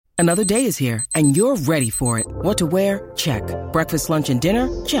Another day is here, and you're ready for it. What to wear? Check. Breakfast, lunch, and dinner?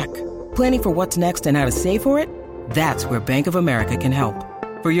 Check. Planning for what's next and how to save for it? That's where Bank of America can help.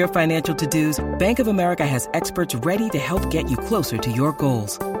 For your financial to-dos, Bank of America has experts ready to help get you closer to your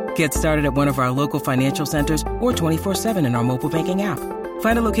goals. Get started at one of our local financial centers or 24/7 in our mobile banking app.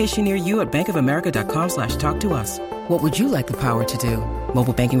 Find a location near you at bankofamerica.com/talktous. What would you like the power to do?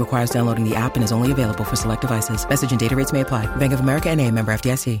 Mobile banking requires downloading the app and is only available for select devices. Message and data rates may apply. Bank of America N.A., member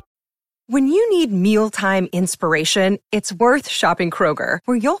FDIC. When you need mealtime inspiration, it's worth shopping Kroger,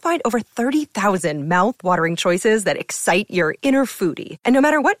 where you'll find over 30,000 mouth-watering choices that excite your inner foodie. And no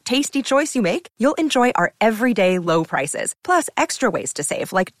matter what tasty choice you make, you'll enjoy our everyday low prices, plus extra ways to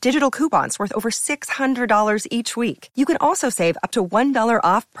save, like digital coupons worth over $600 each week. You can also save up to $1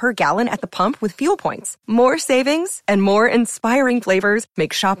 off per gallon at the pump with fuel points. More savings and more inspiring flavors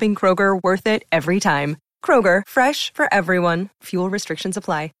make shopping Kroger worth it every time. Kroger, fresh for everyone. Fuel restrictions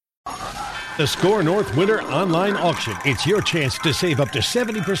apply. The Score North Winter Online Auction. It's your chance to save up to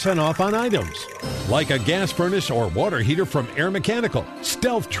 70% off on items. Like a gas furnace or water heater from Air Mechanical,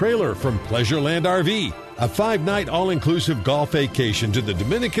 Stealth Trailer from Pleasureland RV, a 5-night all-inclusive golf vacation to the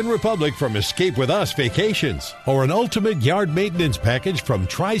Dominican Republic from Escape With Us Vacations, or an ultimate yard maintenance package from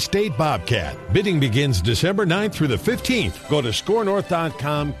Tri-State Bobcat. Bidding begins December 9th through the 15th. Go to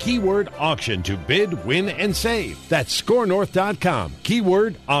scorenorth.com, keyword auction to bid, win, and save. That's scorenorth.com,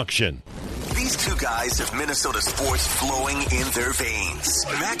 keyword auction. These two guys have Minnesota sports flowing in their veins.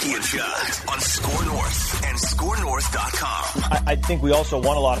 Mackey and Judd on Score North and scorenorth.com. I think we also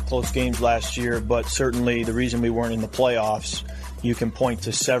won a lot of close games last year, but certainly the reason we weren't in the playoffs, you can point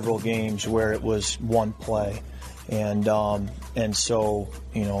to several games where it was one play. And so,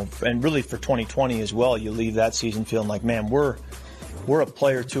 you know, and really for 2020 as well, you leave that season feeling like, man, we're a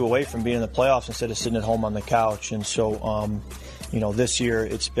player or two away from being in the playoffs instead of sitting at home on the couch. And so, you know, this year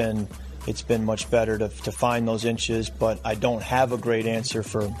it's been much better to find those inches, but I don't have a great answer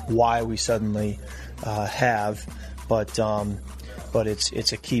for why we suddenly have. But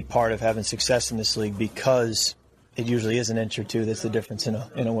it's a key part of having success in this league, because it usually is an inch or two that's the difference in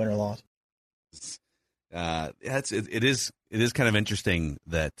a win or loss. It is kind of interesting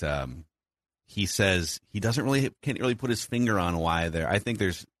that he says he can't really put his finger on why there. I think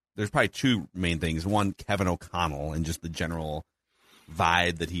there's probably two main things. One, Kevin O'Connell and just the general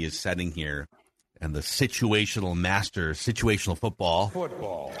vibe that he is setting here, and the situational football.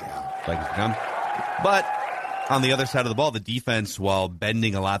 But on the other side of the ball, the defense, while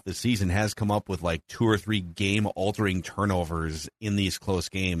bending a lot this season, has come up with like 2 or 3 game-altering turnovers in these close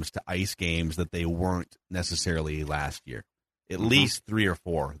games to ice games that they weren't necessarily last year. At least 3 or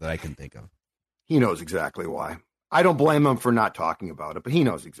 4 that I can think of. He knows exactly why. I don't blame him for not talking about it, but he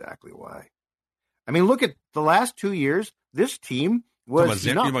knows exactly why. I mean, look at the last 2 years. This team was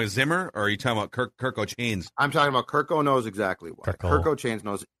you talking about Zimmer, or are you talking about Kirk O'Chains? I'm talking about Kirko knows exactly why. Kirk O'Chains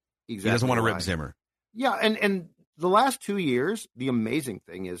knows exactly why. He doesn't want to rip Zimmer. Yeah, and the last 2 years, the amazing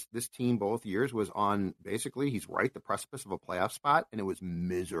thing is this team both years was on, basically, he's right at the precipice of a playoff spot, and it was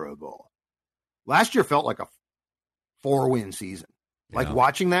miserable. Last year felt like a 4-win season. Yeah. Like,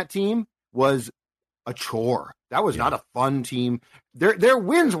 watching that team was a chore. That was not a fun team. Their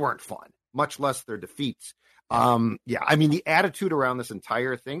wins weren't fun, much less their defeats. I mean, the attitude around this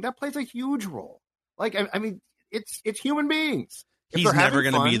entire thing, that plays a huge role. Like, I mean, it's human beings. He's never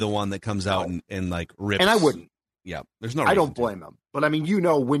going to be the one that comes out and like rips. And I wouldn't. Yeah, there's no. I don't blame him. But I mean, you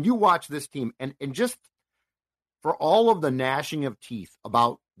know, when you watch this team, and just for all of the gnashing of teeth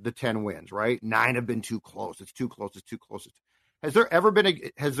about the 10 wins, right? 9 have been too close. It's too close. It's too close. Has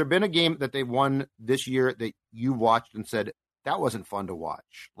there been a game that they won this year that you watched and said, that wasn't fun to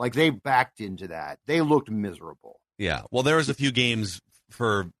watch? Like, they backed into that. They looked miserable. Yeah. Well, there was a few games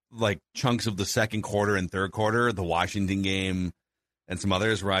for like chunks of the second quarter and third quarter, the Washington game and some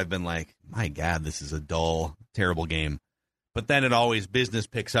others, where I've been like, my God, this is a dull, terrible game. But then business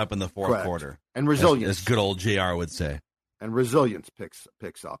picks up in the fourth quarter. And resilience. As good old JR would say. And resilience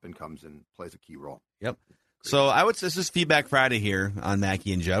picks up and comes and plays a key role. Yep. So I would say this is Feedback Friday here on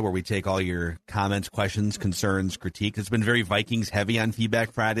Mackey and Judd, where we take all your comments, questions, concerns, critiques. It's been very Vikings heavy on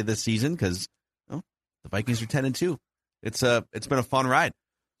Feedback Friday this season because the Vikings are 10-2. It's been a fun ride.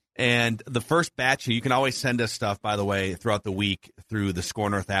 And the first batch, you can always send us stuff, by the way, throughout the week through the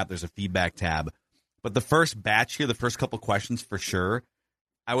Score North app. There's a feedback tab. But the first batch here, the first couple questions for sure,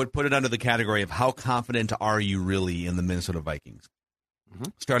 I would put it under the category of how confident are you really in the Minnesota Vikings?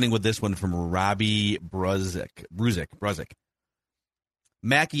 Mm-hmm. Starting with this one from Robbie Bruzik.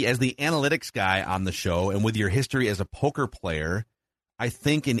 Mackey, as the analytics guy on the show and with your history as a poker player, I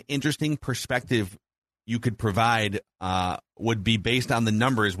think an interesting perspective you could provide would be based on the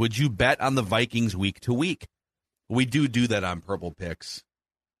numbers. Would you bet on the Vikings week to week? We do that on Purple Picks.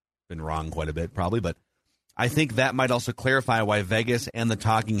 Been wrong quite a bit, probably, but I think that might also clarify why Vegas and the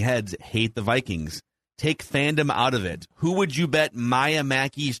talking heads hate the Vikings. Take fandom out of it. Who would you bet Maya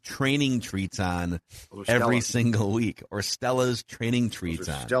Mackey's training treats on every single week, or Stella's training treats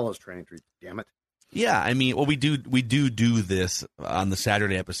on? Stella's training treats. Damn it. Yeah, I mean, well, we do this on the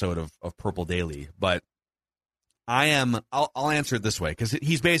Saturday episode of Purple Daily, but I'll answer it this way, because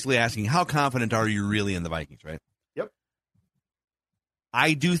he's basically asking, how confident are you really in the Vikings, right? Yep.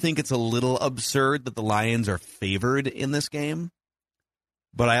 I do think it's a little absurd that the Lions are favored in this game.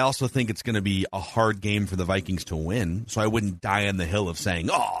 But I also think it's going to be a hard game for the Vikings to win, so I wouldn't die on the hill of saying,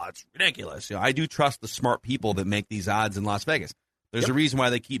 oh, it's ridiculous. I do trust the smart people that make these odds in Las Vegas. There's a reason why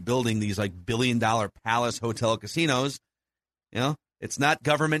they keep building these like billion-dollar palace hotel casinos. It's not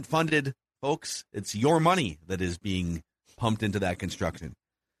government-funded, folks. It's your money that is being pumped into that construction.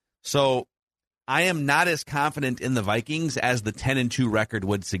 So I am not as confident in the Vikings as the 10-2 record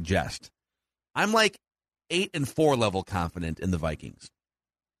would suggest. I'm like 8-4 level confident in the Vikings.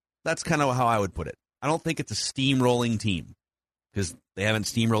 That's kind of how I would put it. I don't think it's a steamrolling team, because they haven't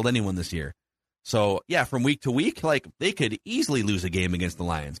steamrolled anyone this year. So, yeah, from week to week, like, they could easily lose a game against the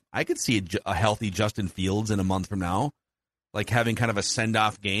Lions. I could see a healthy Justin Fields in a month from now, like having kind of a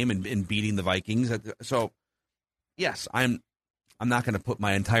send-off game and beating the Vikings. So, yes, I'm not going to put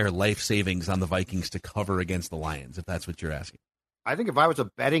my entire life savings on the Vikings to cover against the Lions, if that's what you're asking. I think if I was a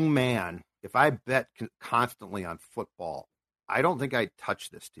betting man, if I bet constantly on football, I don't think I'd touch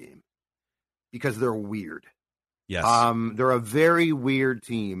this team, because they're weird. Yes. They're a very weird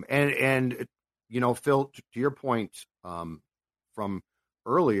team. And Phil, to your point from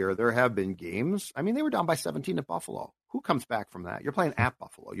earlier, there have been games. I mean, they were down by 17 at Buffalo. Who comes back from that? You're playing at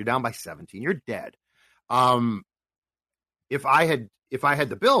Buffalo. You're down by 17. You're dead. If I had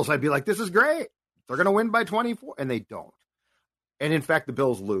the Bills, I'd be like, this is great. They're going to win by 24, and they don't. And in fact, the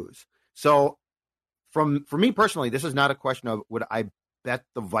Bills lose. So for me personally, this is not a question of would I bet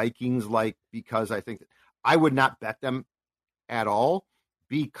the Vikings, because I think that I would not bet them at all,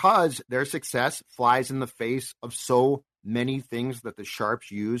 because their success flies in the face of so many things that the sharps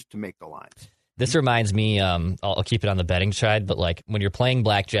use to make the lines. This reminds me, I'll keep it on the betting side, but like when you're playing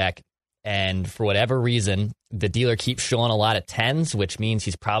blackjack and for whatever reason, the dealer keeps showing a lot of 10s, which means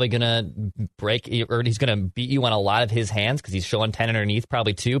he's probably going to break, or he's going to beat you on a lot of his hands because he's showing 10 underneath,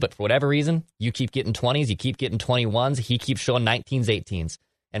 probably 2. But for whatever reason, you keep getting 20s, you keep getting 21s, he keeps showing 19s, 18s.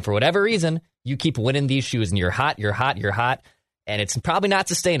 And for whatever reason, you keep winning these shoes, and you're hot, and it's probably not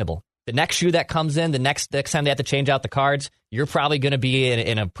sustainable. The next shoe that comes in, the next time they have to change out the cards, you're probably going to be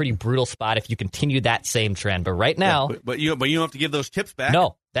in a pretty brutal spot if you continue that same trend. But right now, but you don't have to give those tips back.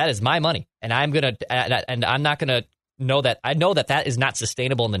 No, that is my money, and I'm not gonna know that. I know that is not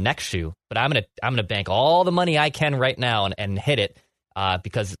sustainable in the next shoe, but I'm gonna bank all the money I can right now and hit it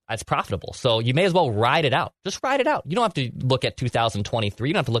because it's profitable. So you may as well ride it out. Just ride it out. You don't have to look at 2023.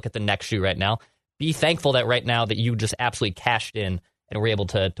 You don't have to look at the next shoe right now. Be thankful that right now that you just absolutely cashed in and were able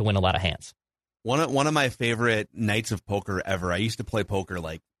to win a lot of hands. One of my favorite nights of poker ever. I used to play poker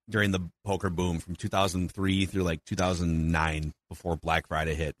like during the poker boom from 2003 through like 2009 before Black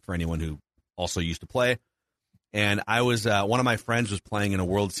Friday hit, for anyone who also used to play. And I was one of my friends was playing in a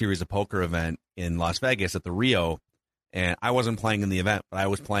World Series of Poker event in Las Vegas at the Rio, and I wasn't playing in the event, but I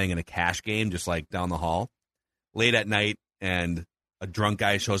was playing in a cash game just like down the hall late at night, and a drunk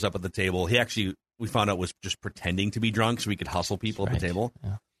guy shows up at the table. We found out was just pretending to be drunk so we could hustle people at the table.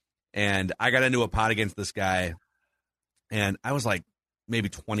 Yeah. And I got into a pot against this guy, and I was like maybe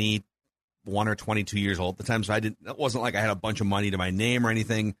 21 or 22 years old at the time, so it wasn't like I had a bunch of money to my name or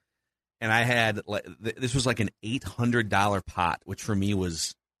anything. And I had, this was like an $800 pot, which for me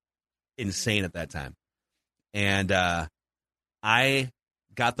was insane at that time. And I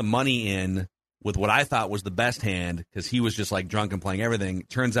got the money in with what I thought was the best hand, because he was just like drunk and playing everything.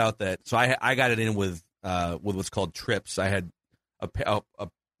 Turns out that, so I got it in with what's called trips. I had a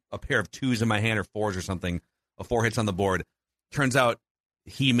pair of 2s in my hand, or 4s or something, 4 hits on the board. Turns out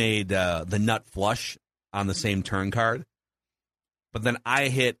he made the nut flush on the same turn card. But then I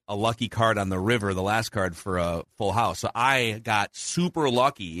hit a lucky card on the river, the last card, for a full house. So I got super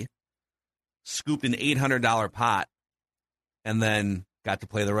lucky, scooped an $800 pot, and then got to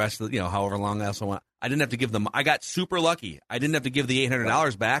play the rest of, however long else I want. I didn't have to give them. I got super lucky. I didn't have to give the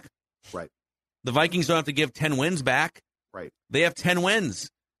 $800 back. Right. The Vikings don't have to give 10 wins back. Right. They have 10 wins,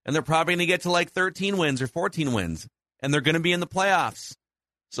 and they're probably going to get to like 13 wins or 14 wins, and they're going to be in the playoffs.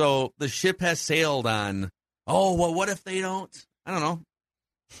 So the ship has sailed on, what if they don't? I don't know.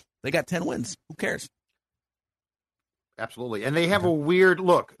 They got 10 wins. Who cares? Absolutely. And they have a weird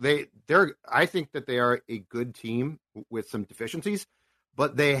look. I think that they are a good team with some deficiencies,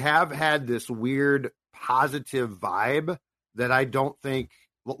 but they have had this weird positive vibe that I don't think,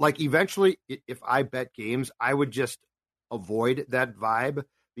 like, eventually if I bet games, I would just avoid that vibe,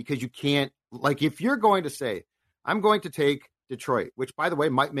 because you can't, like, if you're going to say, I'm going to take Detroit, which, by the way,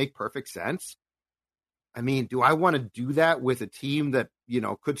 might make perfect sense. I mean, do I want to do that with a team that,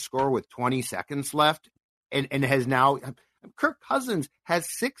 could score with 20 seconds left and has now – Kirk Cousins has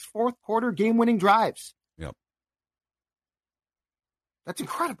 6 fourth-quarter game-winning drives. Yep. That's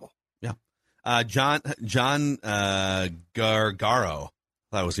incredible. Yeah. John Gargaro. I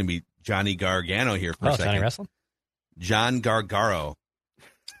thought it was going to be Johnny Gargano here for a second. Johnny Wrestling? John Gargaro.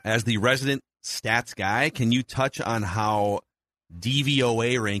 As the resident stats guy, can you touch on how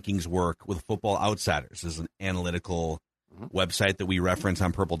DVOA rankings work with Football Outsiders? This is an analytical website that we reference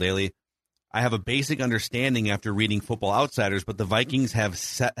on Purple Daily. I have a basic understanding after reading Football Outsiders, but the Vikings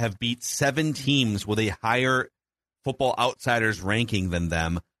have beat 7 teams with a higher Football Outsiders ranking than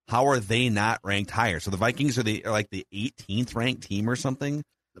them. How are they not ranked higher? So the Vikings are like the 18th ranked team or something.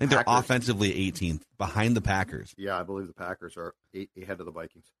 I think they're offensively 18th, behind the Packers. Yeah, I believe the Packers are ahead of the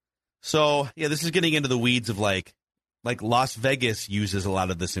Vikings. So, yeah, this is getting into the weeds of like Las Vegas uses a lot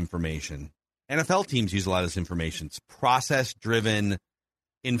of this information. NFL teams use a lot of this information. It's process-driven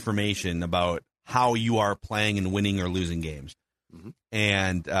information about how you are playing and winning or losing games. Mm-hmm.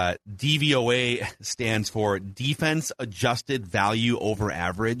 And DVOA stands for Defense Adjusted Value Over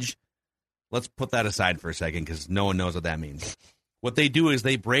Average. Let's put that aside for a second because no one knows what that means. What they do is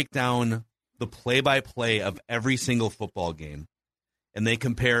they break down the play-by-play of every single football game, and they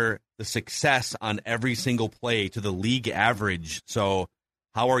compare the success on every single play to the league average. So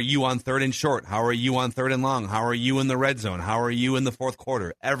how are you on 3rd and short? How are you on 3rd and long? How are you in the red zone? How are you in the fourth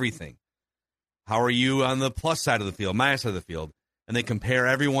quarter? Everything. How are you on the plus side of the field, minus side of the field? And they compare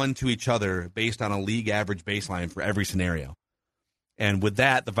everyone to each other based on a league average baseline for every scenario. And with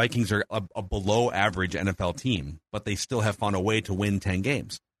that, the Vikings are a below-average NFL team, but they still have found a way to win 10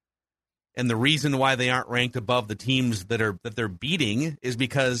 games. And the reason why they aren't ranked above the teams that they're beating is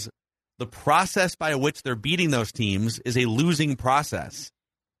because the process by which they're beating those teams is a losing process.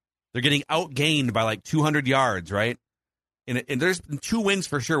 They're getting outgained by like 200 yards, right? And there's been 2 wins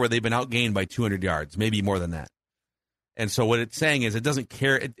for sure where they've been outgained by 200 yards, maybe more than that. And so what it's saying is it doesn't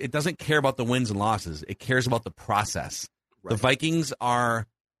care. It doesn't care about the wins and losses. It cares about the process. Right. The Vikings are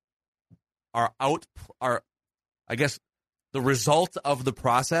I guess the result of the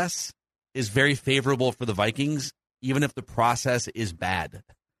process is very favorable for the Vikings, even if the process is bad.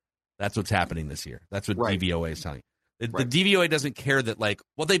 That's what's happening this year. That's what DVOA is telling you. The DVOA doesn't care that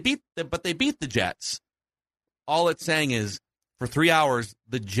they beat the Jets. All it's saying is for 3 hours,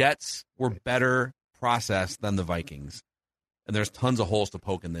 the Jets were better process than the Vikings. And there's tons of holes to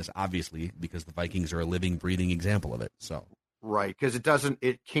poke in this, obviously, because the Vikings are a living, breathing example of it. So right, because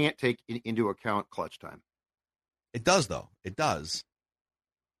it can't take into account clutch time. It does, though. It does.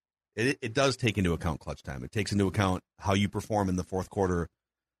 It does take into account clutch time. It takes into account how you perform in the fourth quarter.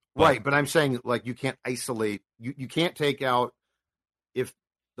 Right, but I'm saying, like, you can't isolate. You can't take out, if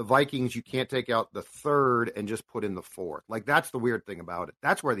the Vikings, you can't take out the third and just put in the fourth. Like, that's the weird thing about it.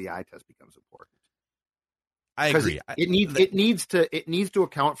 That's where the eye test becomes important. I agree. It needs to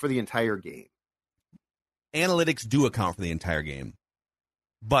account for the entire game. Analytics do account for the entire game,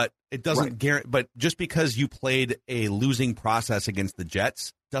 but it doesn't guarantee. But just because you played a losing process against the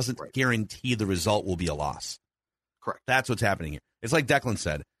Jets doesn't guarantee the result will be a loss. Correct. That's what's happening here. It's like Declan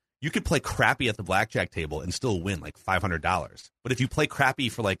said. You could play crappy at the blackjack table and still win like $500. But if you play crappy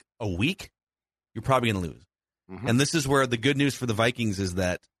for like a week, you're probably going to lose. Mm-hmm. And this is where the good news for the Vikings is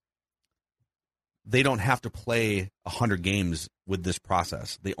that they don't have to play 100 games with this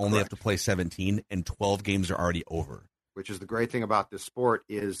process. They only have to play 17, and 12 games are already over. Which is the great thing about this sport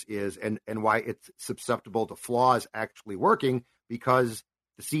is and why it's susceptible to flaws actually working, because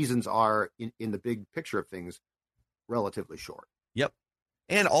the seasons are, in the big picture of things, relatively short. Yep.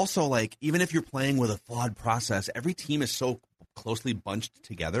 And also, like, even if you're playing with a flawed process, every team is so closely bunched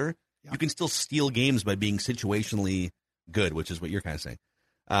together, you can still steal games by being situationally good, which is what you're kind of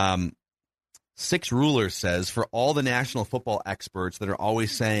saying. Six Rulers says, for all the national football experts that are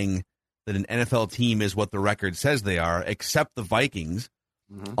always saying that an NFL team is what the record says they are, except the Vikings.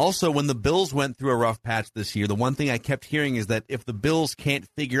 Mm-hmm. Also, when the Bills went through a rough patch this year, the one thing I kept hearing is that if the Bills can't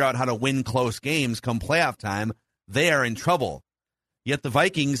figure out how to win close games come playoff time, they are in trouble. Yet the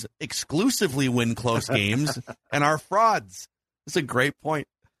Vikings exclusively win close games and are frauds. That's a great point.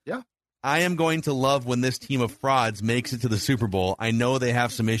 Yeah. I am going to love when this team of frauds makes it to the Super Bowl. I know they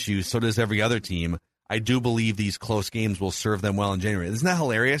have some issues. So does every other team. I do believe these close games will serve them well in January. Isn't that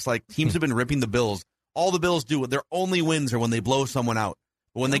hilarious? Like, teams have been ripping the Bills. All the Bills do, their only wins are when they blow someone out.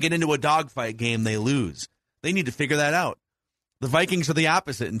 But when they get into a dogfight game, they lose. They need to figure that out. The Vikings are the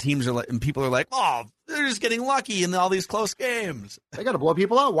opposite, and teams are and people are like, oh, they're just getting lucky in all these close games. They got to blow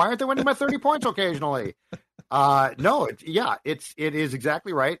people out. Why aren't they winning by 30 points occasionally? No, it is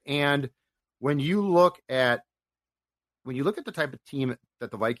exactly right. And when you look at the type of team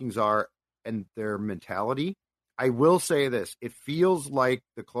that the Vikings are and their mentality, I will say this: it feels like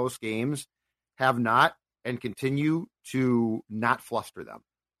the close games have not and continue to not fluster them,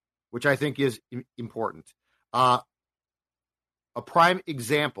 which I think is important. A prime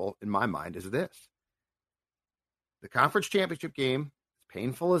example in my mind is this. The conference championship game, as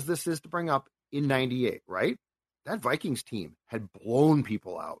painful as this is to bring up, in 98, right? That Vikings team had blown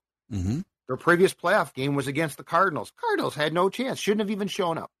people out. Mm-hmm. Their previous playoff game was against the Cardinals. Cardinals had no chance, shouldn't have even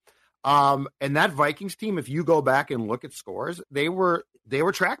shown up. And that Vikings team, if you go back and look at scores, they were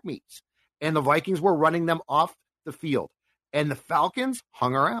track meets. And the Vikings were running them off the field. And the Falcons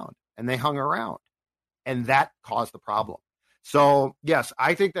hung around, and they hung around. And that caused the problem. So, yes,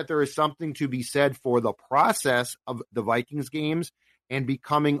 I think that there is something to be said for the process of the Vikings games and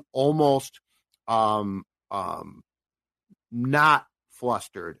becoming almost not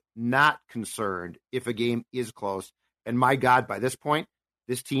flustered, not concerned if a game is close. And my God, by this point,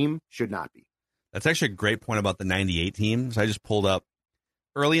 this team should not be. That's actually a great point about the 98 team. So I just pulled up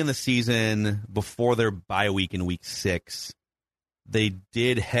early in the season, before their bye week in week 6, they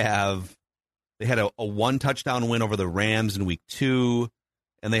had a 1-touchdown win over the Rams in week 2,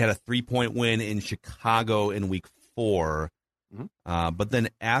 and they had a 3-point win in Chicago in week 4. Mm-hmm. But then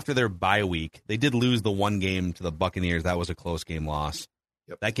after their bye week, they did lose the one game to the Buccaneers. That was a close game loss.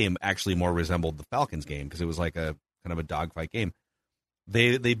 Yep. That game actually more resembled the Falcons game because it was like a kind of a dogfight game.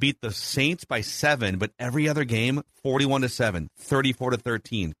 They beat the Saints by 7, but every other game, 41-7,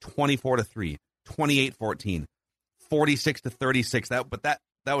 34-13, 24-3, 28-14, 46-36.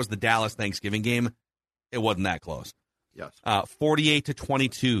 That was the Dallas Thanksgiving game. It wasn't that close. Yes.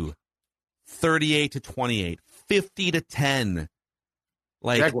 48-22, 38-28, 50-10.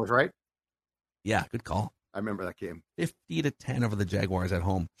 Like Jaguars, right? Yeah, good call. I remember that game. 50-10 over the Jaguars at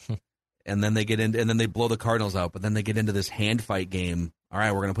home. And then they blow the Cardinals out, but then they get into this hand fight game. All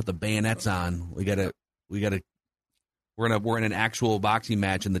right, we're going to put the bayonets on. We're in an actual boxing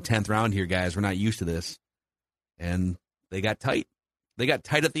match in the 10th round here, guys. We're not used to this. And they got tight. They got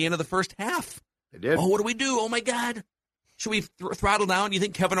tight at the end of the first half. They did. Oh, what do we do? Oh, my God. Should we throttle down? Do you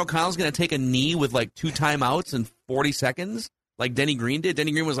think Kevin O'Connell's going to take a knee with like 2 timeouts in 40 seconds like Denny Green did?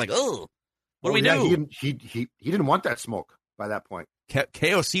 Denny Green was like, oh, what do we do? He didn't want that smoke by that point.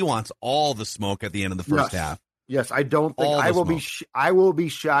 KOC wants all the smoke at the end of the first half. Yes, I don't think I will be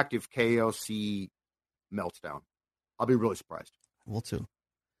shocked if KOC melts down. I'll be really surprised. I will too.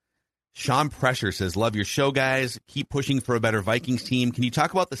 Sean Pressure says, love your show, guys. Keep pushing for a better Vikings team. Can you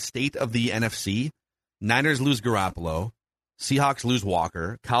talk about the state of the NFC? Niners lose Garoppolo. Seahawks lose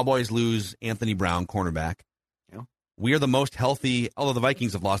Walker. Cowboys lose Anthony Brown, cornerback. Yeah. We are the most healthy, although the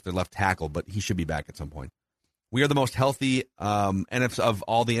Vikings have lost their left tackle, but he should be back at some point. We are the most healthy of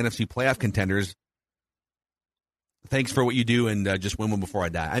all the NFC playoff contenders. Thanks for what you do, and just win one before I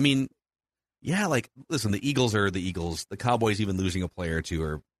die. I mean, yeah, like, listen, the Eagles are the Eagles. The Cowboys, even losing a player or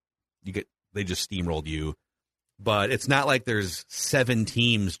two, they just steamrolled you. But it's not like there's 7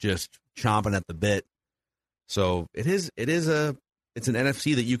 teams just chomping at the bit. So it's an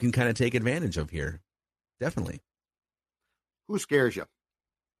NFC that you can kind of take advantage of here. Definitely. Who scares you?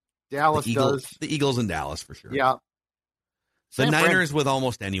 Dallas does. The Eagles and Dallas for sure. Yeah. The Niners with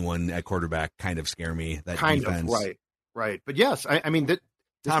almost anyone at quarterback kind of scare me. That kind defense. of, right. But yes, I mean,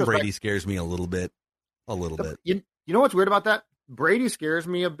 Tom Brady scares me a little bit. You know what's weird about that? Brady scares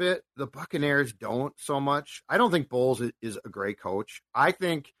me a bit. The Buccaneers don't so much. I don't think Bowles is a great coach. I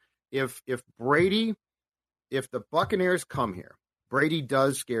think if the Buccaneers come here, Brady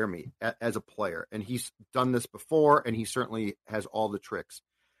does scare me as a player, and he's done this before, and he certainly has all the tricks.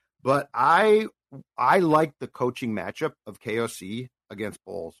 But I like the coaching matchup of KOC against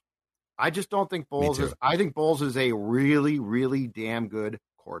Bowles. I just don't think Bowles is. I think Bowles is a really, really damn good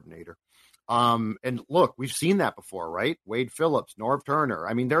coordinator. And look, we've seen that before, right? Wade Phillips, Norv Turner.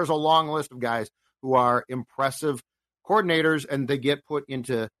 I mean, there's a long list of guys who are impressive coordinators, and they get put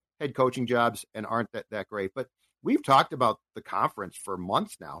into head coaching jobs and aren't that great. But we've talked about the conference for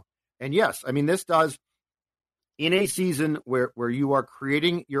months now. And yes, I mean, this does, in a season where you are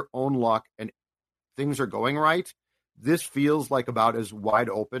creating your own luck and things are going right, this feels like about as wide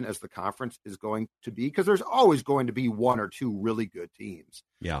open as the conference is going to be, because there's always going to be 1 or 2 really good teams.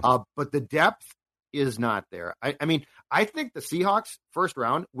 Yeah. But the depth is not there. I mean, I think the Seahawks first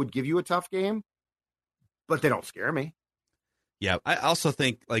round would give you a tough game, but they don't scare me. Yeah, I also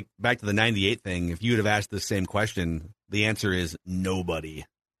think, like, back to the 98 thing, if you would have asked the same question, the answer is nobody.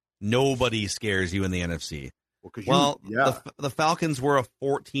 Nobody scares you in the NFC. The Falcons were a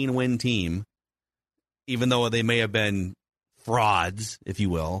 14-win team, even though they may have been frauds, if you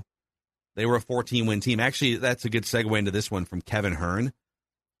will. They were a 14-win team. Actually, that's a good segue into this one from Kevin Hearn.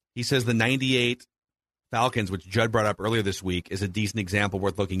 He says the 98 Falcons, which Judd brought up earlier this week, is a decent example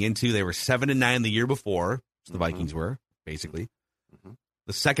worth looking into. They were 7-9 the year before, so the Vikings were, basically. Mm-hmm.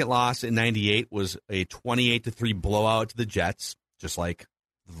 The second loss in 98 was a 28-3 blowout to the Jets, just like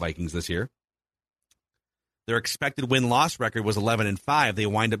the Vikings this year. Their expected win-loss record was 11-5. They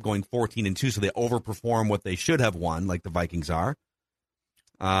wind up going 14-2, so they overperform what they should have won, like the Vikings are.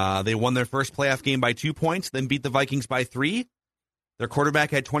 They won their first playoff game by 2 points, then beat the Vikings by 3. Their quarterback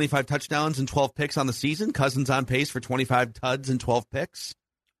had 25 touchdowns and 12 picks on the season. Cousins on pace for 25 tuds and 12 picks.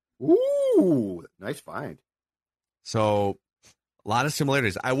 Ooh, nice find. So a lot of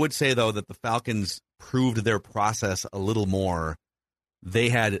similarities. I would say, though, that the Falcons proved their process a little more. They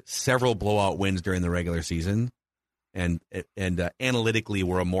had several blowout wins during the regular season, and analytically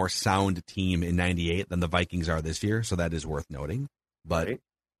were a more sound team in 98 than the Vikings are this year, so that is worth noting. But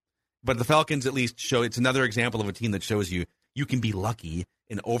the Falcons at least show, it's another example of a team that shows you can be lucky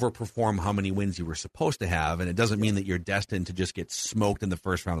and overperform how many wins you were supposed to have, and it doesn't mean that you're destined to just get smoked in the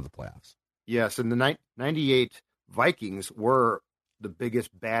first round of the playoffs. Yes, and the 98 Vikings were the biggest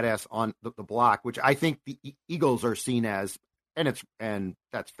badass on the block, which I think the Eagles are seen as, and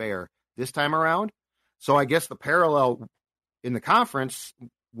that's fair this time around. So I guess the parallel in the conference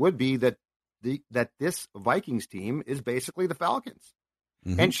would be that this Vikings team is basically the Falcons.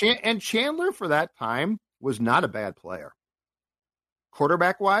 Mm-hmm. And Chandler for that time was not a bad player.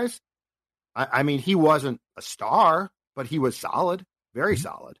 Quarterback wise, I mean, he wasn't a star, but he was solid, very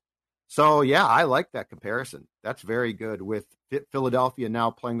solid. So yeah, I like that comparison. That's very good, with Philadelphia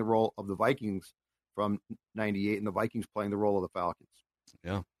now playing the role of the Vikings from 98 and the Vikings playing the role of the Falcons.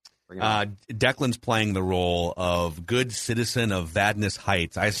 Yeah. Declan's playing the role of good citizen of Vadnais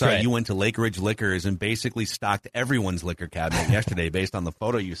Heights. I saw you went to Lake Ridge Liquors and basically stocked everyone's liquor cabinet yesterday based on the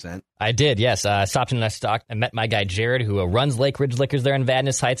photo you sent. I did, yes. I stopped and I met my guy Jared, who runs Lake Ridge Liquors there in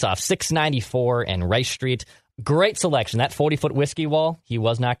Vadnais Heights off 694 and Rice Street. Great selection. That 40-foot whiskey wall, he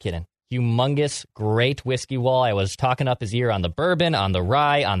was not kidding. Humongous, great whiskey wall. I was talking up his ear on the bourbon, on the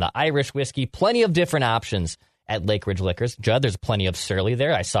rye, on the Irish whiskey. Plenty of different options at Lake Ridge Liquors. Judd, there's plenty of Surly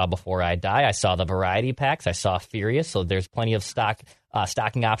there. I saw Before I Die. I saw the variety packs. I saw Furious. So there's plenty of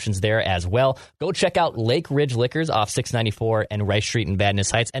stocking options there as well. Go check out Lake Ridge Liquors off 694 and Rice Street in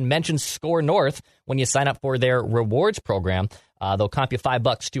Vadnais Heights, and mention Score North when you sign up for their rewards program. They'll comp you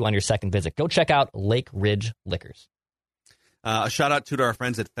 $5 too on your second visit. Go check out Lake Ridge Liquors. A shout out to our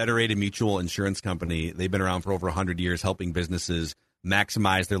friends at Federated Mutual Insurance Company. They've been around for over 100 years, helping businesses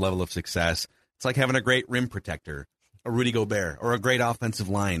maximize their level of success. It's like having a great rim protector, a Rudy Gobert, or a great offensive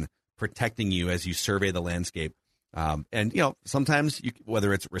line protecting you as you survey the landscape. And, sometimes,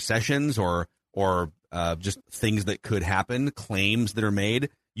 whether it's recessions or just things that could happen, claims that are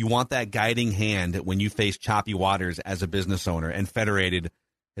made, you want that guiding hand when you face choppy waters as a business owner. And Federated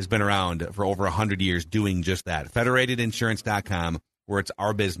has been around for over 100 years doing just that. FederatedInsurance.com, where it's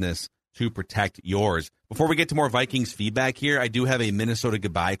our business to protect yours. Before we get to more Vikings feedback here, I do have a Minnesota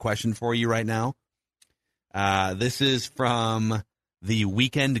goodbye question for you right now. This is from the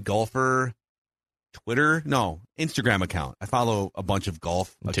Weekend Golfer Instagram account. I follow a bunch of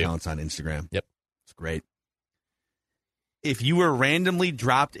golf accounts on Instagram. Yep. It's great. If you were randomly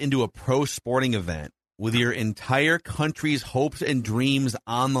dropped into a pro sporting event with your entire country's hopes and dreams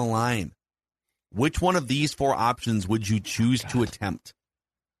on the line, which one of these four options would you choose to attempt?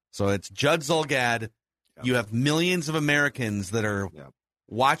 So it's Judd Zulgad. Yep. You have millions of Americans that are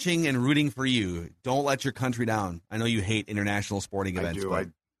watching and rooting for you. Don't let your country down. I know you hate international sporting events. I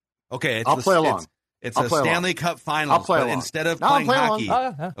do. Okay, I'll play along. It's a Stanley Cup Finals. I'll play along. Instead of playing hockey.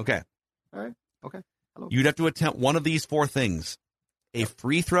 Okay. All right. Okay. Hello. You'd have to attempt one of these four things: a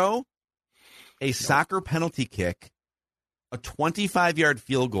free throw, a soccer penalty kick, a 25-yard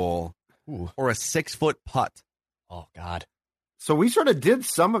field goal, or a 6-foot putt. Oh, God. So we sort of did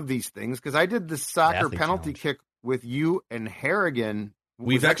some of these things, because I did the soccer penalty kick with you and Harrigan.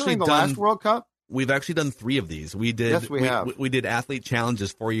 We've actually done last World Cup. We've actually done 3 of these. We did. Yes, we have. We did athlete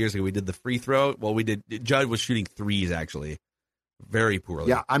challenges 4 years ago. We did the free throw. Well, Judd was shooting threes actually, very poorly.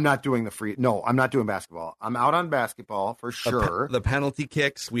 Yeah, I'm not doing the free. No, I'm not doing basketball. I'm out on basketball for sure. The penalty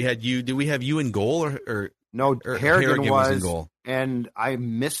kicks. We had you. Do we have you in goal or No, Or Harrigan was in was, goal. and I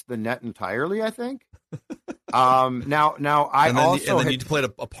missed the net entirely, I think. Now I And then, also you played a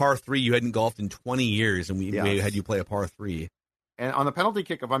par 3 you hadn't golfed in 20 years, and we had you play a par 3. and on the penalty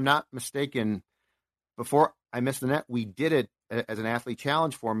kick, if I'm not mistaken, before I missed the net, we did it as an athlete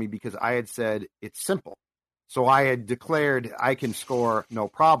challenge for me because I had said it's simple. So I had declared I can score no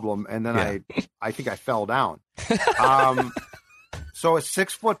problem, and then I think I fell down. So a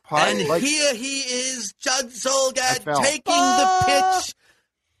 6-foot putt. And like, here he is, Judd Zulgad, fell. taking the pitch.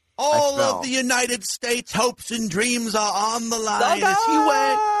 All fell. of the United States hopes and dreams are on the line.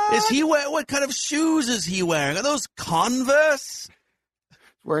 Is he wearing? What kind of shoes is he wearing? Are those Converse?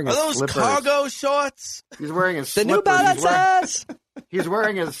 wearing Are his those slippers. cargo shorts? He's wearing his The slippers. new balances. He's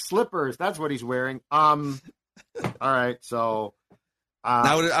wearing his slippers. That's what he's wearing. All right. So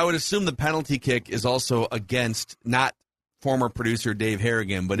I would assume the penalty kick is also against not former producer Dave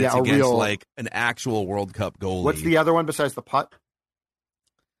Harrigan, but it's a against real- like an actual World Cup goalie. what's the other one besides the putt?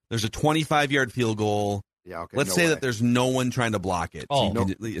 There's a 25-yard field goal. Yeah. Okay. Let's no say way. that there's no one trying to block it. Oh. So you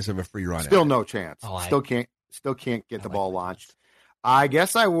can at least have a free run. Still at it. no chance. Oh, Still can't get the ball launched. I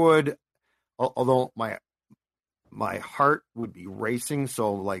guess I would, although my heart would be racing,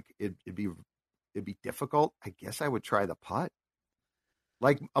 so like it'd be difficult. I guess I would try the putt.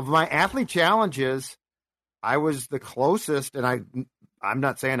 Like of my athlete challenges, I was the closest, and I'm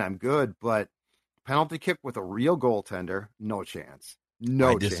not saying I'm good, but penalty kick with a real goaltender, no chance. No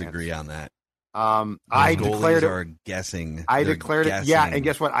I chance. disagree on that. I Those declared goalies it. are guessing. I They're declared it. Yeah, guessing. and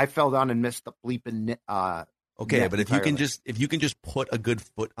guess what? I fell down and missed the bleeping. Okay, net but if you can entirely. just put a good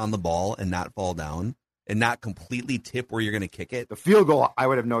foot on the ball and not fall down and not completely tip where you're going to kick it. The field goal, I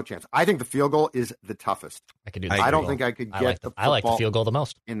would have no chance. I think the field goal is the toughest. I could do. The I field don't goal. think I could get I like the football field goal the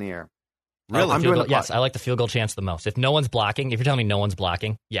most. in the air. Really? I like I'm the field doing goal- the yes, putt. I like the field goal chance the most. If no one's blocking, if you're telling me no one's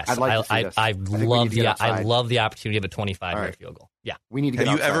blocking, yes, I'd like to see this. I think we love need to get I outside. love the opportunity of a 25-yard All right. field goal. Yeah, We need to Have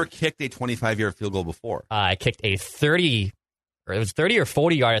get you outside. ever kicked a 25-yard field goal before? I kicked a 30, or it was 30 or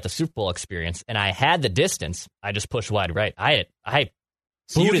 40 yard at the Super Bowl experience, and I had the distance. I just pushed wide right. I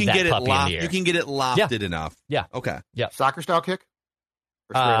So you booted can that get it puppy in the air. You can get it lofted enough. Yeah. Okay. Soccer style kick?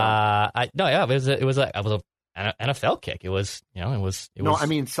 Or straight on? It was an NFL kick. It was. No, I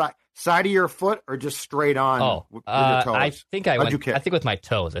mean side of your foot or just straight on with your toes? I think I How'd went. you kick? I think with my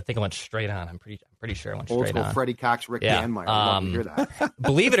toes. I think I went straight on. I'm pretty sure I went Old straight school on. Freddie Cox, Rick Yeah. Danmeyer. I love to hear that.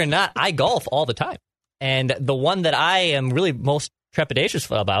 Believe it or not, I golf all the time, and the one that I am really most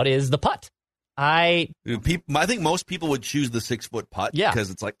trepidatious about is the putt. I think most people would choose the 6-foot putt because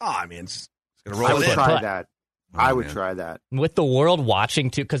it's like, oh, man, it's going to I roll would it in. try Putt. that. Oh, I would man. try that. With the world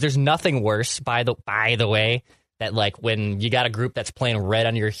watching too, because there's nothing worse. By the way, that like when you got a group that's playing red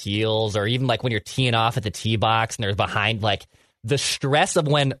on your heels, or even like when you're teeing off at the tee box and they're behind, like the stress of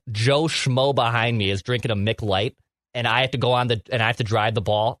when Joe Schmo behind me is drinking a Mick Light and I have to go and I have to drive the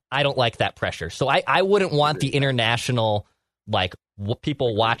ball. I don't like that pressure. So I wouldn't want the international like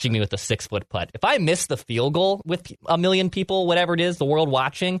people watching me with a 6-foot putt. If I miss the field goal with a million people, whatever it is, the world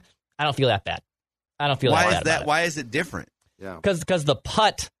watching, I don't feel that bad. I don't feel Why that is bad that? about it. Why is it different? Yeah. Because the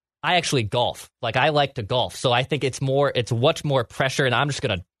putt, I actually golf. Like I like to golf, so I think it's much more pressure, and I'm just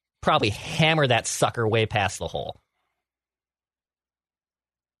gonna probably hammer that sucker way past the hole.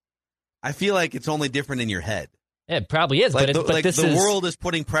 I feel like it's only different in your head. It probably is, Like but this the is world is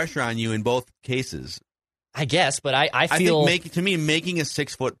putting pressure on you in both cases. I guess, but I I feel think making a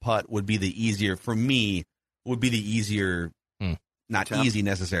 6-foot putt would be the easier for me. Would be the easier, not Attempt. easy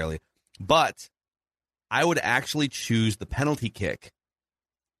necessarily, but I would actually choose the penalty kick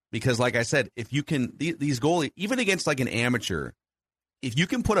because, like I said, if you can these goalies, even against like an amateur, if you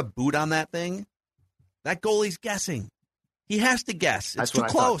can put a boot on that thing, that goalie's guessing. He has to guess. It's That's too what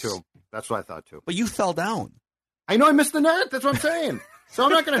close. I thought too. That's what I thought too. But you fell down. I know I missed the net. That's what I'm saying. So I'm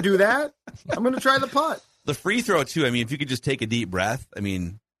not going to do that. I'm going to try the putt. The free throw too. I mean, if you could just take a deep breath. I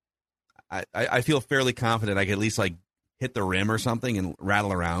mean, I feel fairly confident I could at least like hit the rim or something and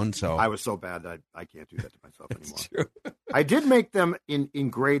rattle around. So I was so bad that I can't do that to myself anymore. true. I did make them in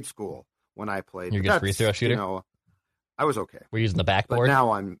grade school when I played. You're a but good free that's, throw shooter? You know, I was okay. we're using the But backboard.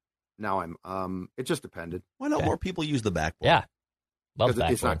 now I'm it just depended. Why don't Okay. more people use the backboard? Yeah, love Because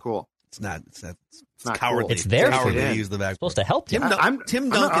backboard. it's not cool. It's not. It's not cowardly. cool. It's there for cowardly you. to use the backboard. Supposed to help you. Tim, Tim I'm not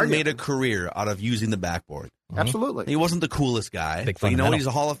Duncan arguing. made a career out of using the backboard. Absolutely. He wasn't the coolest guy, Big but you know what? fundamental. He's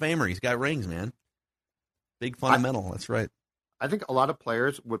a Hall of Famer. He's got rings, man. Big fundamental. That's right. I think a lot of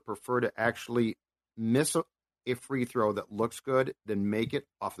players would prefer to actually miss a free throw that looks good than make it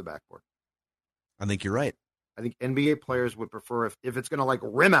off the backboard. I think you're right. I think NBA players would prefer if it's going to like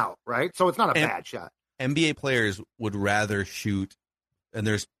rim out, right? So it's not a bad shot. NBA players would rather shoot, and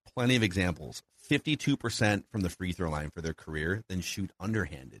there's plenty of examples, 52% from the free throw line for their career, then shoot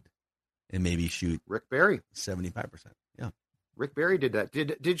underhanded and maybe shoot Rick Barry 75%. Yeah. Rick Barry did that.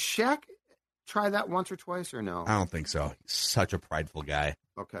 Did Shaq try that once or twice or no? I don't think so. He's such a prideful guy.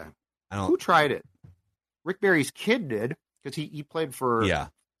 Okay. I don't. Who tried it? Rick Barry's kid did, because he played for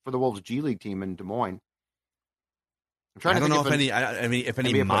the Wolves G League team in Des Moines. I'm trying I to don't think know if any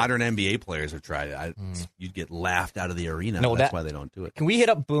NBA modern NBA players have tried it. You'd get laughed out of the arena. No, That's why they don't do it. Can we hit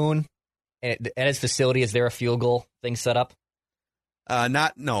up Boone at his facility? Is there a field goal thing set up?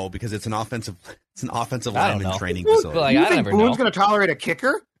 No, because it's an offensive lineman training Boone, facility. Like, you I think never Boone's know. going to tolerate a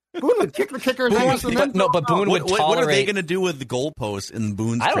kicker? Boone would kick the kicker. But Boone would tolerate. What are they going to do with the goalposts in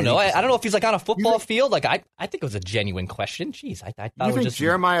Boone's? I don't know. training I don't know if he's like on a football field. Like I think it was a genuine question. Jeez, I thought You it was think just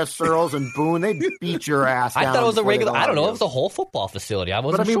Jeremiah Searles and Boone, they'd beat your ass I down thought it was a before they regular. I don't know. allowed It was a whole football facility. I you.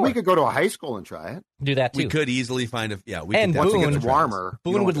 wasn't But I mean, sure. we could go to a high school and try it. do that too. We could easily find And could Once it Boone- gets warmer, you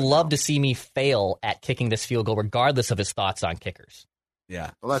Boone don't would want to love know. to see me fail at kicking this field goal, regardless of his thoughts on kickers.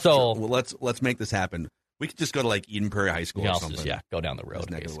 Yeah. Well, that's So- true. Well, let's make this happen. We could just go to like Eden Prairie High School You or know, something. just, go down the road.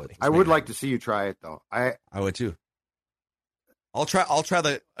 Just neck of the basically. woods. I would like to see you try it, though. I would too. I'll try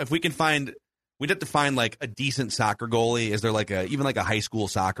if we can find. We'd have to find like a decent soccer goalie. Is there even a high school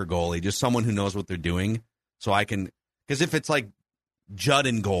soccer goalie? Just someone who knows what they're doing, so I can. Because if it's like Judd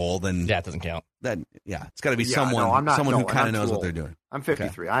in goal, then Yeah, it doesn't count. then it's got to be Yeah, someone no, I'm not- who no, kind I'm of knows too what they're old. doing. I'm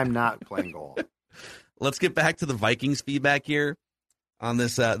 53. I'm not playing goal. Let's get back to the Vikings feedback here on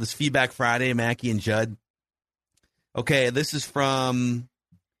this Feedback Friday, Mackie and Judd. Okay, this is from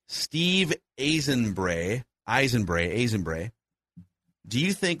Steve Eisenbray. Do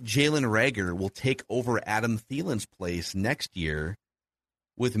you think Jalen Reagor will take over Adam Thielen's place next year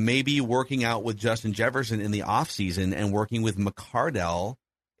with maybe working out with Justin Jefferson in the offseason and working with McCardell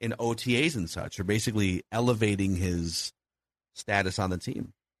in OTAs and such, or basically elevating his status on the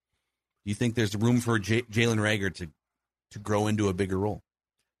team? Do you think there's room for Jalen Reagor to grow into a bigger role?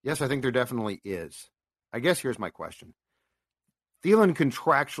 Yes, I think there definitely is. I guess here's my question. Thielen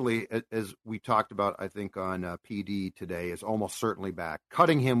contractually, as we talked about, I think on PD today, is almost certainly back.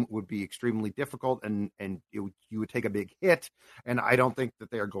 Cutting him would be extremely difficult, and you would take a big hit, and I don't think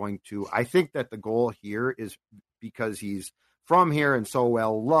that they are going to. I think that the goal here is, because he's from here and so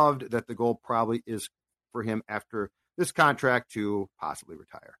well loved, that the goal probably is for him after this contract to possibly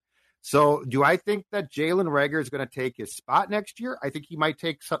retire. So do I think that Jalen Reagor is going to take his spot next year? I think he might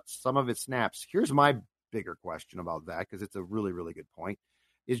take some of his snaps. Here's my bigger question about that, because it's a really, really good point.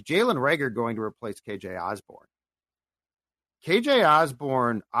 Is Jalen Reagor going to replace KJ Osborne? KJ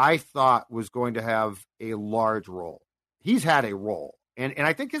Osborne, I thought, was going to have a large role. He's had a role. And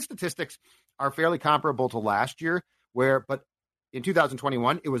I think his statistics are fairly comparable to last year, but in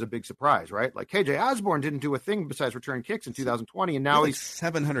 2021, it was a big surprise, right? Like KJ Osborne didn't do a thing besides return kicks in 2020, and now he's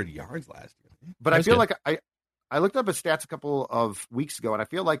 700 yards last year. But I feel like I looked up his stats a couple of weeks ago, and I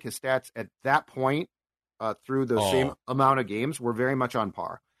feel like his stats at that point through the same amount of games were very much on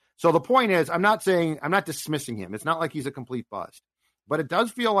par. So the point is, I'm not dismissing him. It's not like he's a complete bust, but it does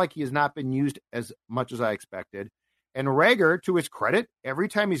feel like he has not been used as much as I expected. And Reagor, to his credit, every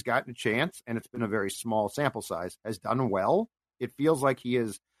time he's gotten a chance, and it's been a very small sample size, has done well. It feels like he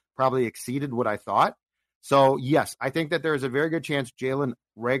has probably exceeded what I thought. So, yes, I think that there is a very good chance Jalen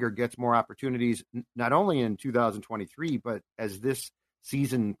Reagor gets more opportunities, not only in 2023, but as this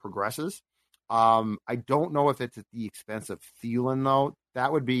season progresses. I don't know if it's at the expense of Thielen, though.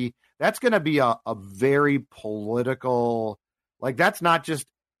 That's going to be a very political, like, that's not just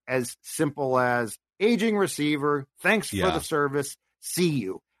as simple as aging receiver. Thanks for the service. See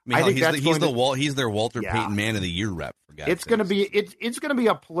you. I think he's their Walter Payton Man of the Year rep. For God's it's going to be it's going to be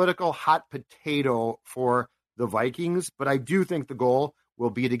a political hot potato for the Vikings, but I do think the goal will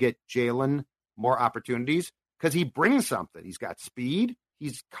be to get Jalen more opportunities, because he brings something. He's got speed.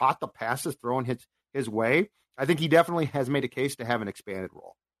 He's caught the passes thrown his way. I think he definitely has made a case to have an expanded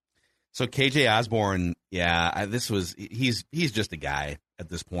role. So KJ Osborne, he's just a guy at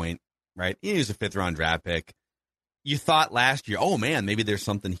this point, right? He was a 5th round draft pick. You thought last year, oh man, maybe there's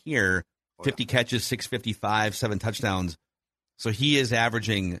something here. 50 catches, 655, 7 touchdowns. So he is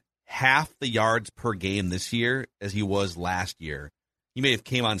averaging half the yards per game this year as he was last year. He may have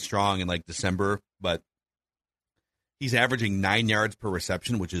came on strong in like December, but he's averaging 9 yards per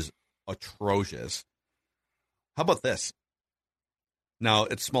reception, which is atrocious. How about this? Now,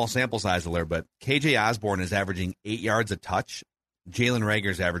 it's small sample size alert, but KJ Osborne is averaging 8 yards a touch. Jalen Reagor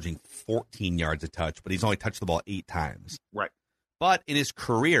is averaging 14 yards a touch, but he's only touched the ball 8 times. Right. But in his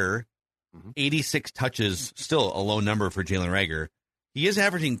career, 86 touches, still a low number for Jalen Reagor. He is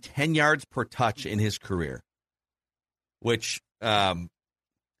averaging 10 yards per touch in his career, which, I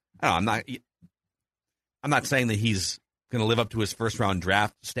don't know, I'm not saying that he's going to live up to his first-round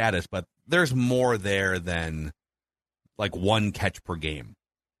draft status, but there's more there than like one catch per game.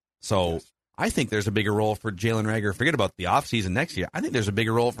 So Yes. I think there's a bigger role for Jalen Reagor. Forget about the offseason next year. I think there's a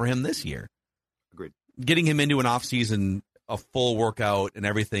bigger role for him this year. Agreed. Getting him into an offseason, a full workout and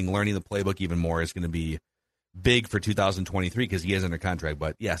everything, learning the playbook even more is going to be big for 2023 because he is under contract.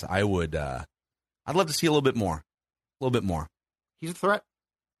 But yes, I would. I'd love to see a little bit more. A little bit more. He's a threat.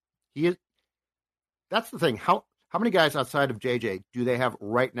 He is. That's the thing. How many guys outside of JJ do they have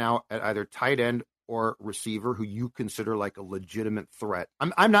right now at either tight end or receiver who you consider like a legitimate threat?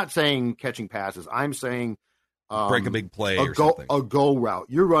 I'm not saying catching passes. I'm saying Break a big play or go something. a go route.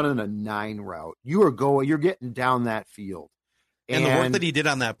 You're running a 9 route. You're getting down that field. And the work that he did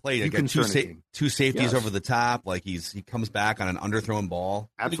on that play, like concern a team. two safeties Yes. over the top, like he comes back on an underthrown ball.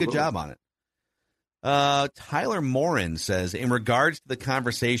 Did a Absolutely. good job on it. Tyler Morin says, in regards to the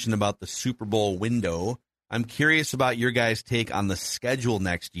conversation about the Super Bowl window, I'm curious about your guys' take on the schedule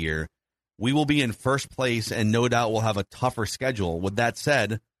next year. We will be in first place, and no doubt we'll have a tougher schedule. With that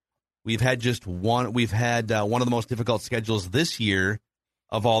said, we've had one of the most difficult schedules this year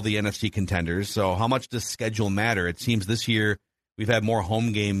of all the NFC contenders. So how much does schedule matter? It seems this year we've had more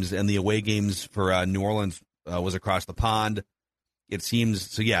home games, and the away games for New Orleans was across the pond. It seems,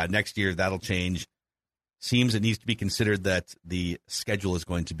 so yeah, next year that'll change. Seems it needs to be considered that the schedule is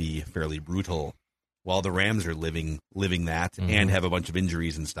going to be fairly brutal while the Rams are living that and have a bunch of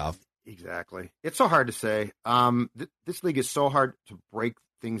injuries and stuff. Exactly. It's so hard to say. This league is so hard to break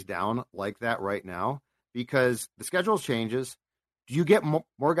things down like that right now because the schedule changes. Do you get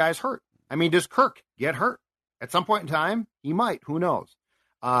more guys hurt? I mean, does Kirk get hurt at some point in time? He might. Who knows?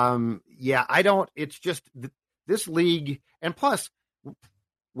 Yeah, I don't. It's just this league. And plus,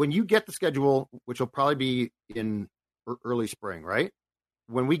 when you get the schedule, which will probably be in early spring, right?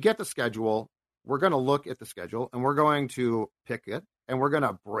 When we get the schedule, we're going to look at the schedule and we're going to pick it and we're going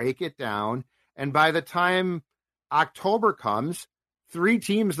to break it down. And by the time October comes, 3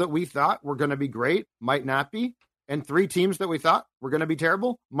 teams that we thought were going to be great might not be. And 3 teams that we thought were going to be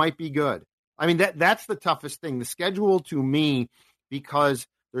terrible might be good. I mean, that's the toughest thing. The schedule to me, because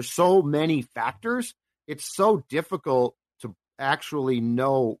there's so many factors, it's so difficult to actually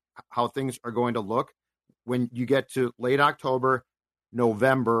know how things are going to look when you get to late October,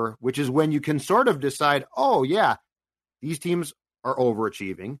 November, which is when you can sort of decide, oh, yeah, these teams are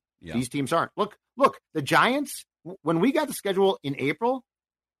overachieving. Yeah. These teams aren't. Look, the Giants, when we got the schedule in April,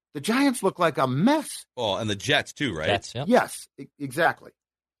 the Giants look like a mess. Oh, and the Jets too, right? Jets, yep. Yes, exactly.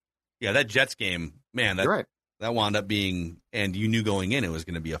 Yeah, that Jets game, man, You're right. that wound up being, and you knew going in it was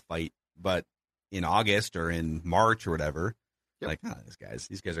going to be a fight, but in August or in March or whatever, Yep. like,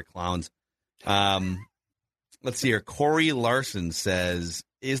 these guys are clowns. Let's see here. Corey Larson says,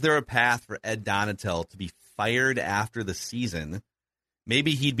 is there a path for Ed Donatel to be fired after the season?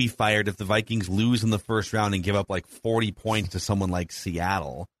 Maybe he'd be fired if the Vikings lose in the first round and give up like 40 points to someone like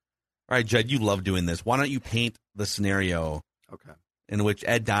Seattle. All right, Judd, you love doing this. Why don't you paint the scenario Okay. in which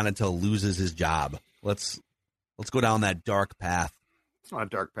Ed Donatel loses his job? Let's go down that dark path. It's not a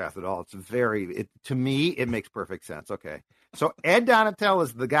dark path at all. To me, it makes perfect sense. Okay. So Ed Donatel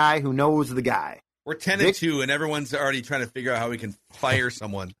is the guy who knows the guy. We're 10-2, and everyone's already trying to figure out how we can fire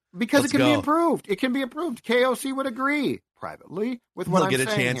someone. Because Let's it can be go. improved. It can be improved. KOC would agree privately with what We'll I'm get a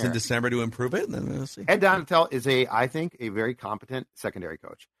saying chance here. in December to improve it, and then we'll see. Ed Donatel is I think, a very competent secondary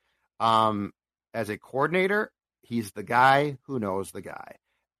coach. As a coordinator, he's the guy who knows the guy.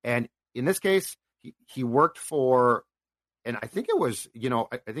 And in this case, he worked for, and I think it was,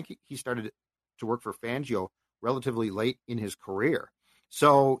 I think he started to work for Fangio relatively late in his career.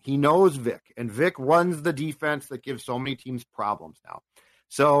 So he knows Vic, and Vic runs the defense that gives so many teams problems now.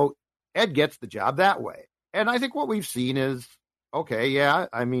 So Ed gets the job that way. And I think what we've seen is, okay, yeah,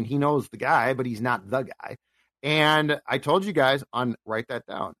 I mean, he knows the guy, but he's not the guy. And I told you guys write that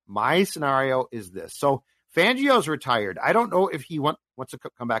down. My scenario is this. So Fangio's retired. I don't know if he wants to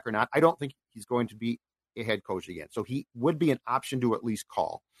come back or not. I don't think he's going to be a head coach again. So he would be an option to at least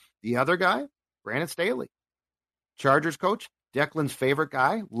call. The other guy, Brandon Staley, Chargers coach, Declan's favorite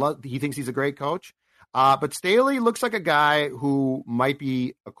guy. He thinks he's a great coach. But Staley looks like a guy who might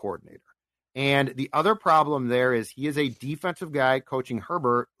be a coordinator. And the other problem there is he is a defensive guy coaching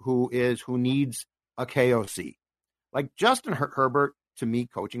Herbert who needs a KOC. Like Justin Herbert, to me,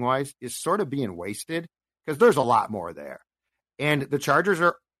 coaching-wise, is sort of being wasted because there's a lot more there. And the Chargers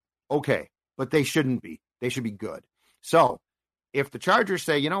are okay, but they shouldn't be. They should be good. So if the Chargers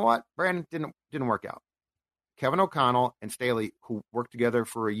say, you know what, Brandon didn't work out, Kevin O'Connell and Staley, who worked together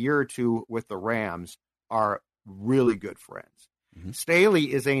for a year or two with the Rams, are really good friends.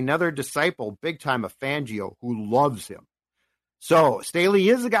 Staley is another disciple, big time of Fangio, who loves him. So Staley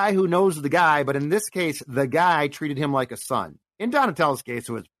is a guy who knows the guy, but in this case, the guy treated him like a son. In Donatello's case,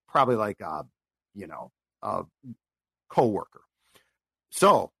 it was probably like a co-worker.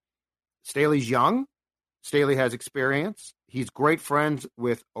 So Staley's young. Staley has experience. He's great friends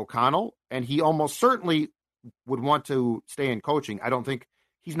with O'Connell, and he almost certainly would want to stay in coaching. I don't think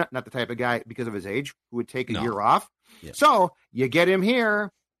he's not the type of guy, because of his age, who would take a year off. Yeah. So you get him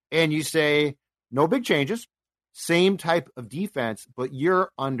here and you say, no big changes, same type of defense, but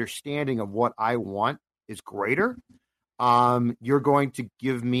your understanding of what I want is greater. You're going to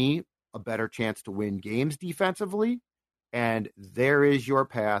give me a better chance to win games defensively. And there is your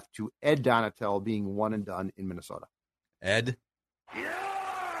path to Ed Donatell being one and done in Minnesota. Ed?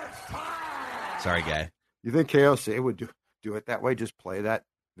 Sorry, guy. You think KOC would do it that way? Just play that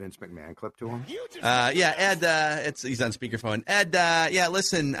Vince McMahon clip to him? Yeah, Ed, he's on speakerphone. Ed,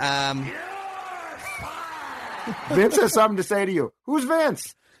 listen. Vince has something to say to you. Who's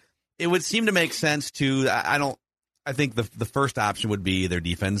Vince? It would seem to make sense to, I think the first option would be their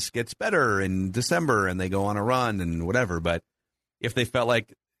defense gets better in December and they go on a run and whatever. But if they felt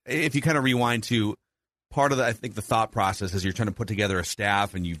like, if you kind of rewind to part of I think the thought process is you're trying to put together a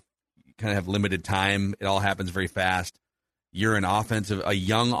staff and you kind of have limited time. It all happens very fast. You're a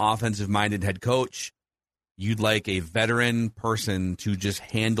young offensive-minded head coach. You'd like a veteran person to just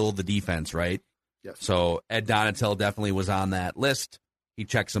handle the defense, right? Yes. So Ed Donatell definitely was on that list. He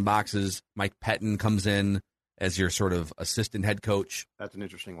checked some boxes. Mike Pettin comes in as your sort of assistant head coach. That's an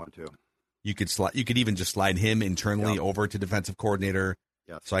interesting one too. You could even just slide him internally over to defensive coordinator.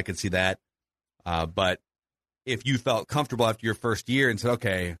 Yes. So I could see that. But if you felt comfortable after your first year and said,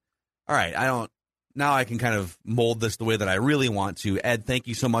 okay, all right, now I can kind of mold this the way that I really want to. Ed, thank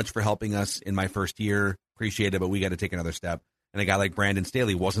you so much for helping us in my first year. Appreciate it, but we got to take another step. And a guy like Brandon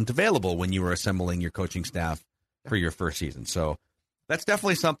Staley wasn't available when you were assembling your coaching staff for your first season. So that's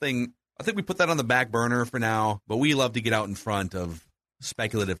definitely something. I think we put that on the back burner for now, but we love to get out in front of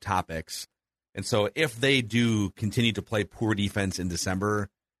speculative topics. And so if they do continue to play poor defense in December,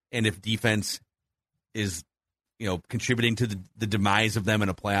 and if defense is, contributing to the demise of them in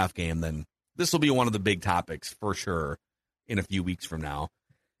a playoff game, then this will be one of the big topics for sure in a few weeks from now.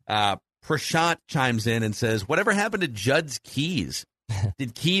 Prashant chimes in and says, whatever happened to Judd's keys?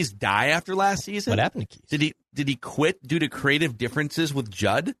 Did Keys die after last season? What happened to Keys? Did he quit due to creative differences with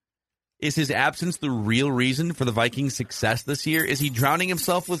Judd? Is his absence the real reason for the Vikings' success this year? Is he drowning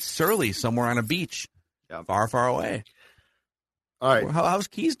himself with Surly somewhere on a beach far, far away? All right. How's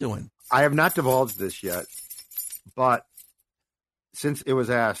Keys doing? I have not divulged this yet, but since it was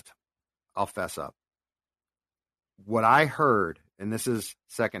asked, I'll fess up. What I heard, and this is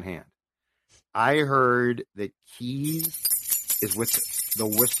secondhand, I heard that Keys is with the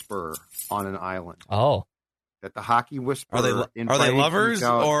Whisperer on an island. Oh. That the Hockey Whisperer. Are they lovers,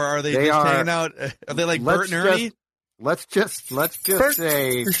 or are they just hanging out? Are they like Bert and Ernie? Let's just Bert,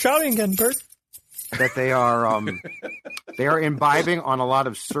 say you're shouting again, Bert. That they are imbibing on a lot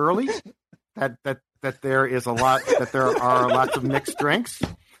of Surly. That there are lots of mixed drinks,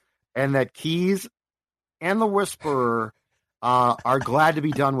 and that Keys and the Whisperer are glad to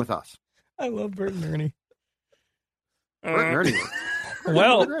be done with us. I love Bert and Ernie. Bert and Ernie.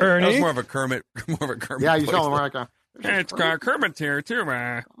 Well, Ernie. That was more of a Kermit. Yeah, you saw him like a. It's got Kermit here too,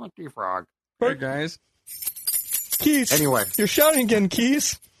 man. Monkey Frog. Hey guys. Keys. Anyway, you're shouting again,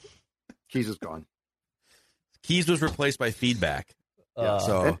 Keys. Keys is gone. Keys was replaced by Feedback.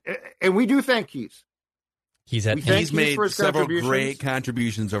 And we do thank Keys. He's made several great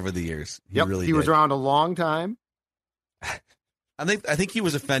contributions over the years. He was around a long time. I think he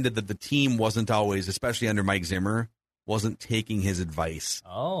was offended that the team wasn't always, especially under Mike Zimmer, wasn't taking his advice.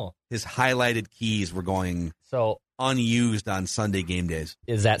 Oh. His highlighted keys were going unused on Sunday game days.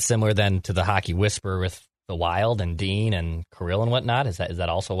 Is that similar then to the Hockey Whisperer with the Wild and Dean and Kirill and whatnot? Is that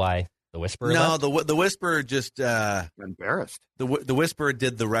also why the Whisperer left? The Whisperer just embarrassed. The Whisperer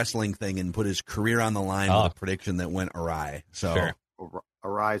did the wrestling thing and put his career on the line with a prediction that went awry. So sure.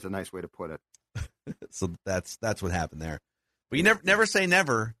 Awry is a nice way to put it. So that's what happened there. But you never say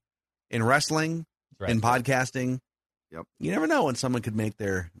never in wrestling, in podcasting. Yep. You never know when someone could make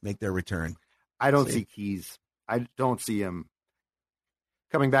their return. I don't see Keys. I don't see him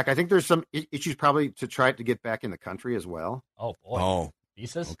coming back. I think there's some issues probably to try to get back in the country as well. Oh boy. Oh.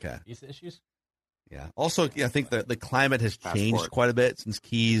 Visas? Okay. Visa issues? Yeah. Also, I think the climate has changed quite a bit since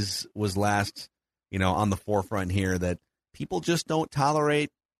Keys was last, on the forefront here, that people just don't tolerate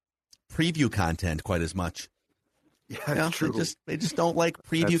preview content quite as much. Yeah, that's true. They just don't like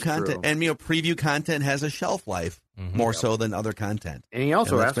preview That's content. true. And, preview content has a shelf life more so than other content. And he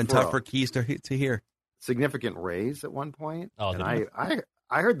also that's asked been for tough a for Keys to hear. significant raise at one point. Oh, and did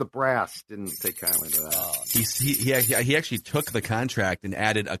I heard the brass didn't take kindly to that. He actually took the contract and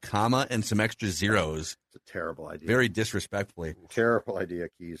added a comma and some extra zeros. It's a terrible idea. Very disrespectfully. Terrible idea,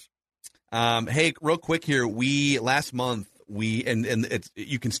 Keys. Hey, real quick here. Last month and it's,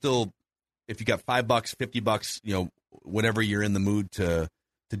 you can still, if you got $5, $50, whatever you're in the mood to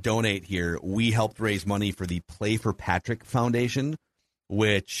donate here, we helped raise money for the Play for Patrick Foundation,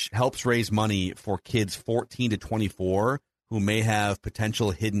 which helps raise money for kids 14 to 24 who may have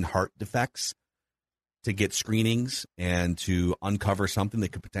potential hidden heart defects, to get screenings and to uncover something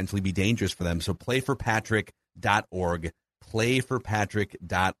that could potentially be dangerous for them. So playforpatrick.org,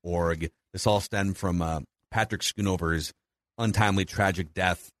 playforpatrick.org. This all stemmed from Patrick Schoonover's untimely tragic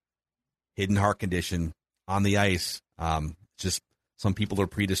death, hidden heart condition on the ice. Just some people are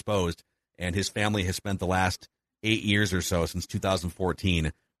predisposed, and his family has spent the last 8 years or so, since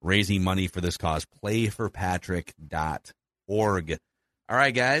 2014, raising money for this cause. Playforpatrick.org. All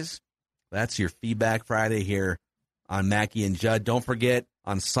right, guys, that's your Feedback Friday here on Mackey and Judd. Don't forget,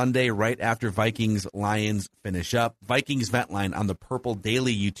 on Sunday, right after Vikings-Lions finish up, Vikings Vent Line on the Purple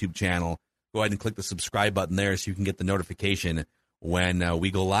Daily YouTube channel. Go ahead and click the subscribe button there so you can get the notification when we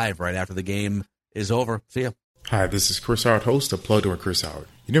go live right after the game is over. See ya. Hi, this is Chris Howard, host of Plugged In with Chris Howard.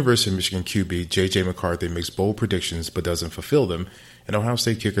 University of Michigan QB J.J. McCarthy makes bold predictions but doesn't fulfill them, and Ohio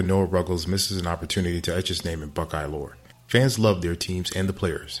State kicker Noah Ruggles misses an opportunity to etch his name in Buckeye lore. Fans love their teams and the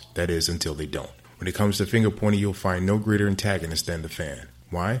players, that is, until they don't. When it comes to finger pointing, you'll find no greater antagonist than the fan.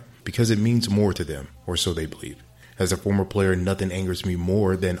 Why? Because it means more to them, or so they believe. As a former player, nothing angers me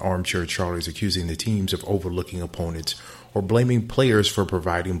more than armchair Charlies accusing the teams of overlooking opponents or blaming players for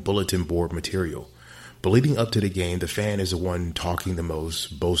providing bulletin board material. But leading up to the game, the fan is the one talking the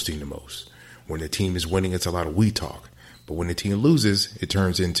most, boasting the most. When the team is winning, it's a lot of we talk. But when the team loses, it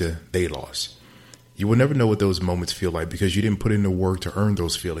turns into they lost. You will never know what those moments feel like because you didn't put in the work to earn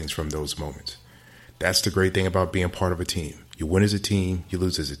those feelings from those moments. That's the great thing about being part of a team. You win as a team, you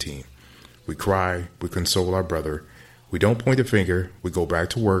lose as a team. We cry, we console our brother. We don't point the finger, we go back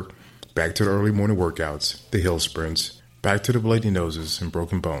to work, back to the early morning workouts, the hill sprints, back to the bloody noses and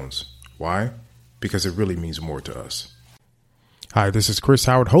broken bones. Why? Because it really means more to us. Hi, this is Chris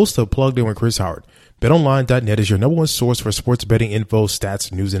Howard, host of Plugged In with Chris Howard. BetOnline.net is your number one source for sports betting info,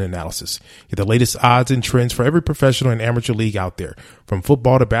 stats, news, and analysis. Get the latest odds and trends for every professional and amateur league out there. From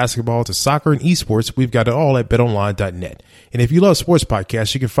football to basketball to soccer and esports, we've got it all at BetOnline.net. And if you love sports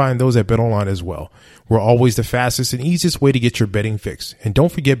podcasts, you can find those at BetOnline as well. We're always the fastest and easiest way to get your betting fix. And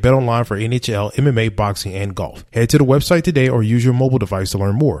don't forget BetOnline for NHL, MMA, boxing, and golf. Head to the website today or use your mobile device to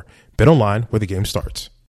learn more. BetOnline, where the game starts.